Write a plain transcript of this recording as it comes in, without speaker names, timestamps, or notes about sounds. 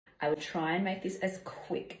I would try and make this as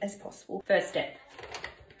quick as possible. First step,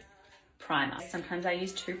 primer. Sometimes I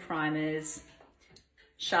use 2 primers,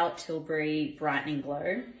 Charlotte Tilbury Brightening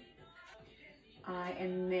Glow. I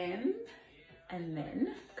am then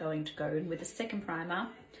going to go in with the second primer,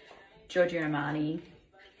 Giorgio Armani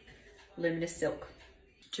Luminous Silk.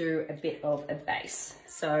 Do a bit of a base.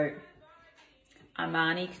 So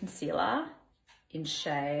Armani Concealer in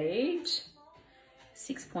shade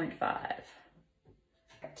 6.5.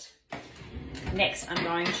 Next, I'm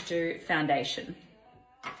going to do foundation.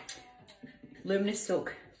 Luminous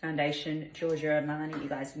Silk Foundation, Giorgio Armani. You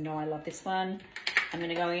guys know I love this one. I'm going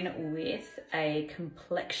to go in with a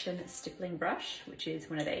complexion stippling brush, which is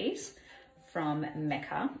one of these from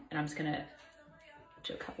Mecca, and I'm just going to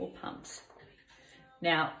do a couple of pumps.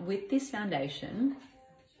 Now, with this foundation,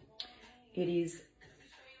 it is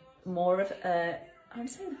more of a, I would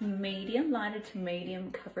say medium, lighter to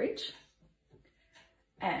medium coverage.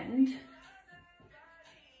 And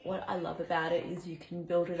what I love about it is you can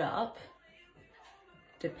build it up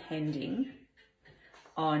depending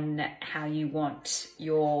on how you want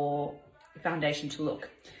your foundation to look.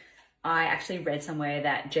 I actually read somewhere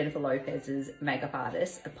that Jennifer Lopez's makeup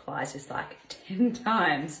artist applies this like 10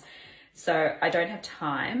 times. So I don't have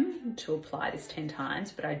time to apply this 10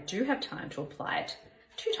 times, but I do have time to apply it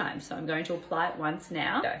 2 times. So I'm going to apply it once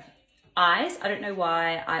now. So, eyes, I don't know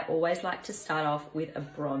why I always like to start off with a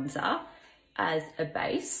bronzer as a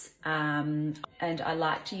base. And I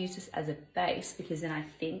like to use this as a base because then I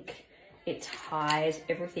think it ties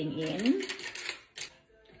everything in.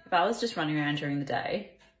 If I was just running around during the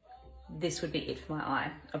day, this would be it for my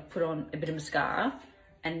eye. I'd put on a bit of mascara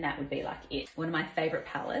and that would be like it. One of my favorite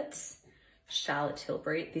palettes, Charlotte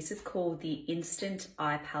Tilbury. This is called the Instant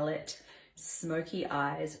Eye Palette Smoky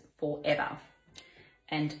Eyes Forever.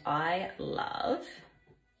 And I love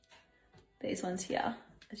these ones here.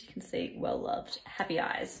 As you can see, well loved, happy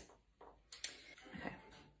eyes. Okay,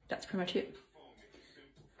 that's pretty much it.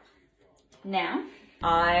 Now,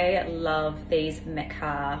 I love these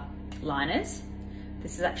Mecca liners.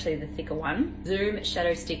 This is actually the thicker one. Zoom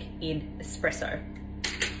Shadow Stick in Espresso.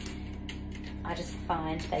 I just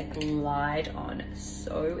find they glide on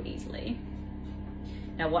so easily.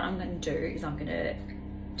 Now what I'm going to do is I'm going to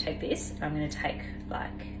take this, and I'm going to take like,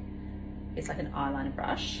 it's like an eyeliner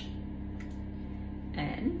brush,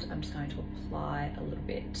 and I'm just going to apply a little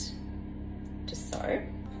bit, just so.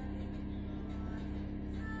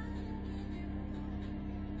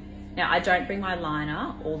 Now I don't bring my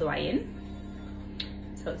liner all the way in,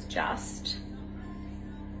 so it's just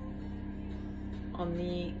on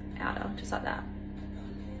the outer, just like that.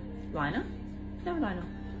 Liner, no liner.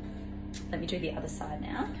 Let me do the other side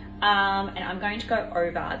now. And I'm going to go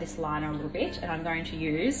over this liner a little bit, and I'm going to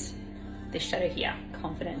use this shadow here,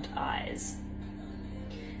 Confident Eyes.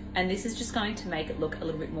 And this is just going to make it look a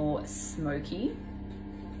little bit more smoky.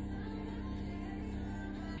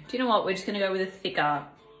 Do you know what? We're just gonna go with a thicker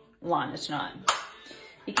liner tonight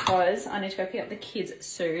because I need to go pick up the kids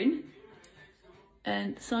soon.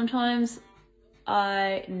 And sometimes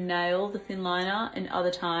I nail the thin liner and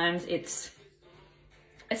other times it's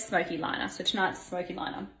a smoky liner. So tonight's a smoky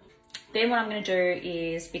liner. Then what I'm gonna do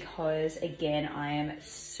is, because again, I am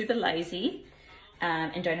super lazy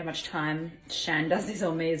and don't have much time, Shan does this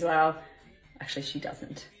on me as well. Actually, she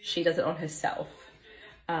doesn't. She does it on herself.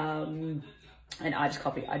 And I just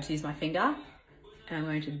copy, I just use my finger and I'm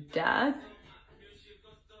going to dab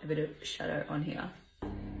a bit of shadow on here.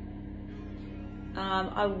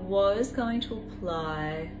 I was going to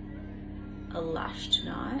apply a lash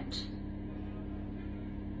tonight,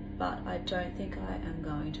 but I don't think I am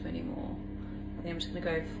going to anymore. I think I'm just gonna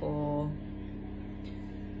go for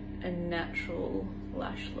a natural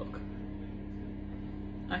lash look.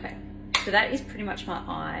 Okay, so that is pretty much my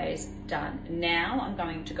eyes done. Now I'm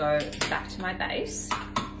going to go back to my base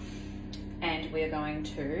and we're going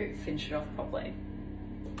to finish it off properly.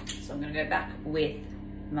 So I'm gonna go back with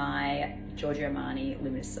my Giorgio Armani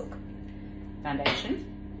Luminous Silk foundation,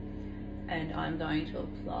 and I'm going to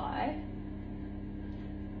apply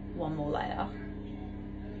one more layer.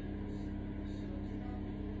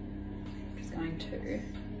 Just going to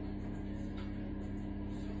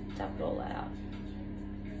dab it all out.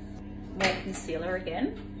 More concealer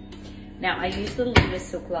again. Now I used the Luminous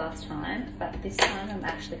Silk last time, but this time I'm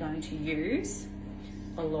actually going to use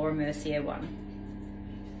a Laura Mercier one,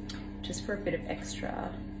 just for a bit of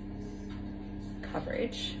extra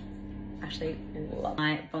coverage. Actually love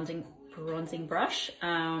my bronzing brush.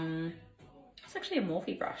 It's actually a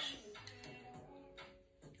Morphe brush.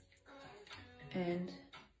 And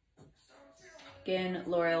again,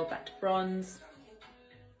 L'Oreal Back to Bronze.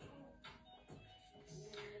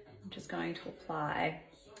 just going to apply.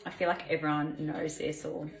 I feel like everyone knows this,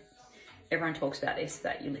 or everyone talks about this,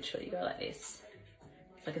 that you literally go like this.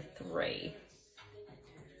 It's like a 3.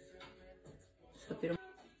 So a bit of...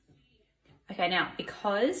 Okay, now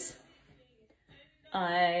because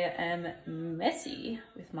I am messy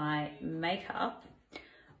with my makeup,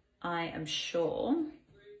 I am sure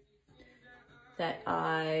that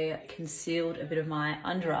I concealed a bit of my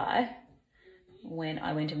under eye when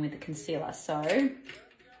I went in with the concealer. So I'm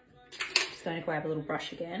just going to grab a little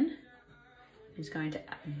brush again. I'm just going to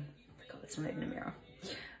add, God, that's not even a mirror.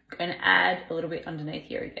 I'm going to add a little bit underneath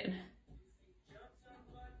here again.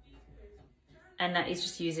 And that is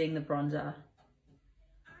just using the bronzer.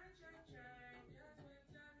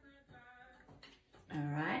 All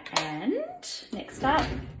right, and next up,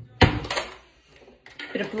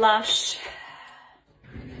 bit of blush.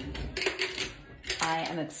 I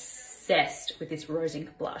am obsessed with this Rose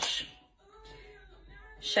Ink blush.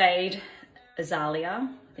 Shade Azalea,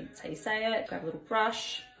 I think that's how you say it. Grab a little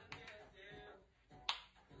brush.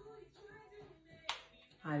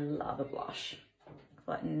 I love a blush. I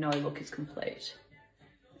feel like no look is complete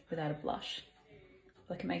without a blush. I feel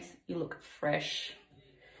like it makes you look fresh,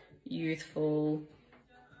 youthful,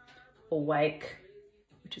 awake,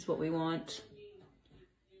 which is what we want.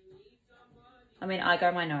 I mean, I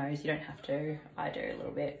go my nose, you don't have to. I do a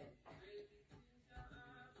little bit.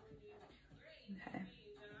 Okay.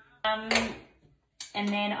 And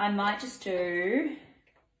then I might just do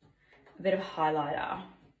a bit of highlighter.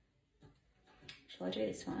 Shall I do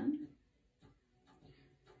this one?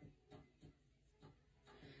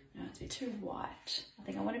 No, it's a bit too white. I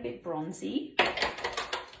think I want a bit bronzy.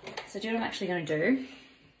 So do you know what I'm actually going to do?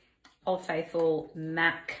 Old Faithful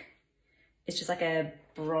MAC. It's just like a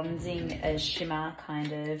bronzing, a shimmer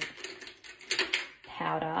kind of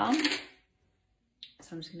powder. So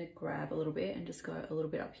I'm just going to grab a little bit and just go a little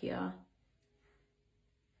bit up here,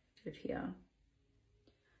 bit of here,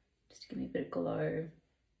 just to give me a bit of glow.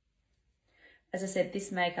 As I said,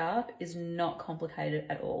 this makeup is not complicated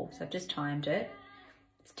at all. So I've just timed it.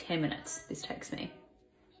 It's 10 minutes this takes me.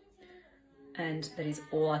 And that is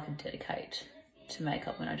all I can dedicate to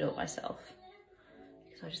makeup when I do it myself,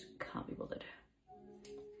 because I just can't be bothered.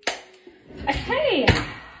 Okay,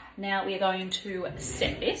 now we are going to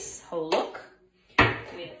set this whole look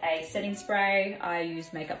with a setting spray. I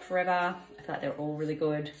use Makeup Forever. I feel like they're all really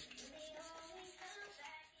good.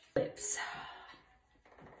 Lips.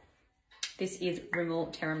 This is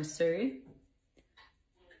Rimmel Tiramisu.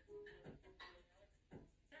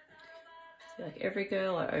 I feel like every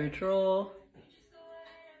girl, I overdraw.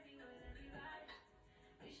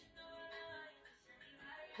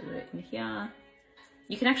 Put it in here.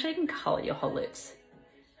 You can actually even colour your whole lips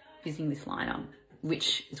using this liner,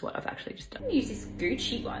 which is what I've actually just done. I'm gonna use this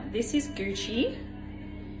Gucci one. This is Gucci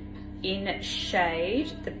in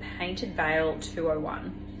shade the Painted Veil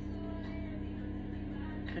 201.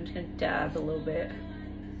 I'm just gonna dab a little bit.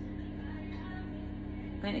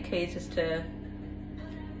 I think the key is just to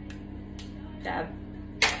dab.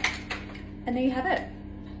 And there you have it.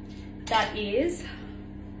 That is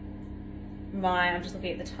I'm just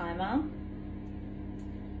looking at the timer,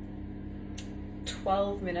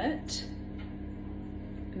 12-minute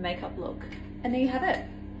makeup look. And there you have it.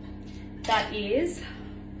 That is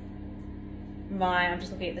I'm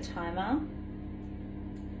just looking at the timer,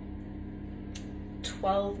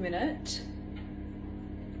 12-minute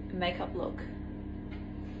makeup look.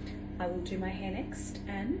 I will do my hair next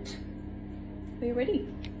and we're ready.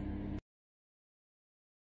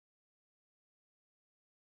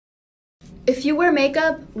 If you wear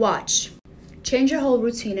makeup, watch. Change your whole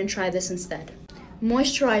routine and try this instead.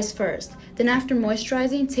 Moisturize first. Then after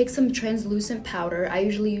moisturizing, take some translucent powder. I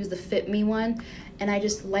usually use the Fit Me one, and I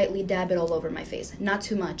just lightly dab it all over my face, not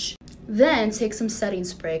too much. Then take some setting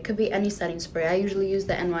spray. It could be any setting spray. I usually use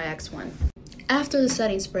the NYX one. After the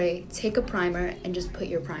setting spray, take a primer and just put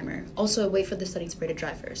your primer. Also, wait for the setting spray to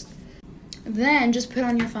dry first. Then just put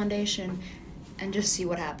on your foundation and just see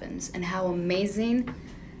what happens and how amazing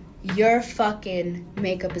your fucking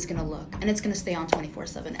makeup is gonna look, and it's gonna stay on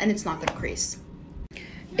 24/7, and it's not gonna crease.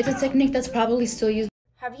 It's a technique that's probably still used.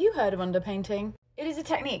 Have you heard of underpainting? It is a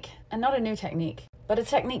technique, and not a new technique, but a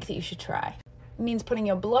technique that you should try. It means putting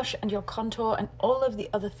your blush and your contour and all of the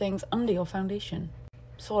other things under your foundation.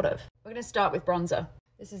 Sort of. We're gonna start with bronzer.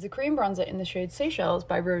 This is the cream bronzer in the shade Seychelles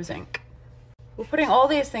by Rose Ink. We're putting all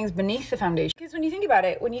these things beneath the foundation, because when you think about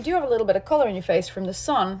it, when you do have a little bit of color in your face from the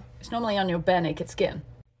sun, it's normally on your bare naked skin.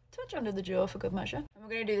 Touch under the jaw for good measure. And we're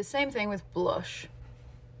going to do the same thing with blush.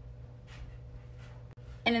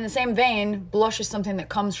 And in the same vein, blush is something that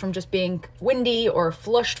comes from just being windy or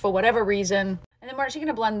flushed for whatever reason. And then we're actually going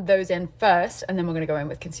to blend those in first, and then we're going to go in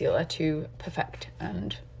with concealer to perfect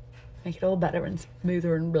and make it all better and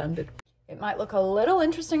smoother and blended. It might look a little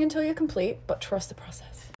interesting until you're complete, but trust the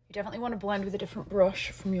process. You definitely want to blend with a different brush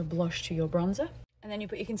from your blush to your bronzer. And then you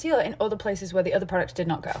put your concealer in other places where the other products did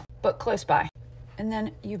not go, but close by. And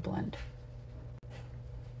then you blend.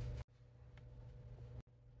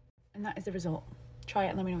 And that is the result. Try it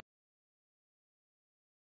and let me know.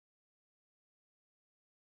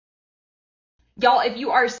 Y'all, if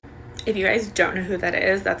you guys don't know who that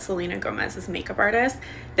is, that's Selena Gomez's makeup artist.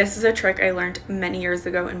 This is a trick I learned many years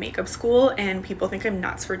ago in makeup school, and people think I'm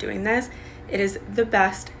nuts for doing this. It is the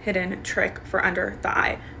best hidden trick for under the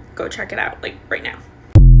eye. Go check it out, like right now.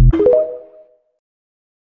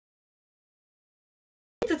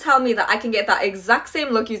 To tell me that I can get that exact same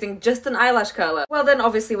look using just an eyelash curler. Well then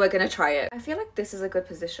obviously we're gonna try it. I feel like this is a good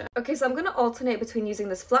position. Okay, so I'm gonna alternate between using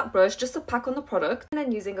this flat brush just to pack on the product and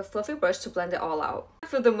then using a fluffy brush to blend it all out.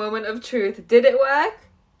 For the moment of truth, did it work?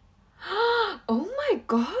 Oh my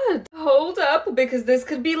god. Hold up, because this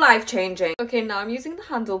could be life-changing. Okay, now I'm using the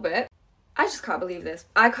handle bit. I just can't believe this.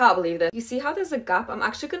 I can't believe this. You see how there's a gap? I'm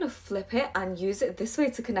actually gonna flip it and use it this way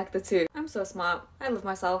to connect the two. I'm so smart. I love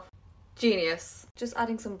myself. Genius. Just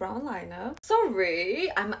adding some brown liner.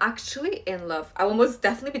 Sorry, I'm actually in love. I will most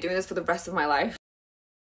definitely be doing this for the rest of my life.